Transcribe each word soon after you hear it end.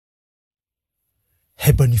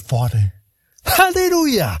Heavenly Father,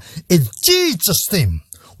 hallelujah, in Jesus' name,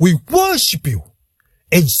 we worship you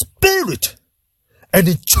in spirit and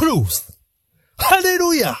in truth.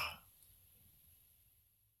 Hallelujah.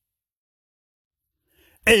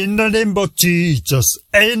 In the name of Jesus,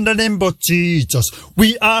 in the name of Jesus,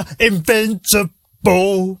 we are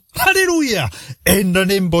invincible. Hallelujah. In the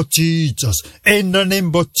name of Jesus, in the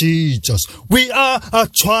name of Jesus, we are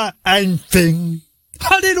triumphing.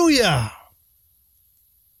 Hallelujah.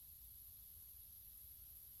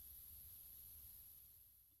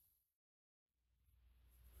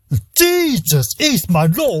 Jesus is my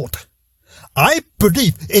Lord. I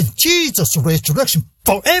believe in Jesus' resurrection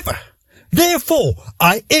forever. Therefore,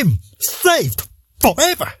 I am saved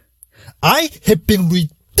forever. I have been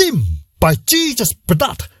redeemed by Jesus'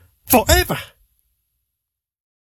 blood forever.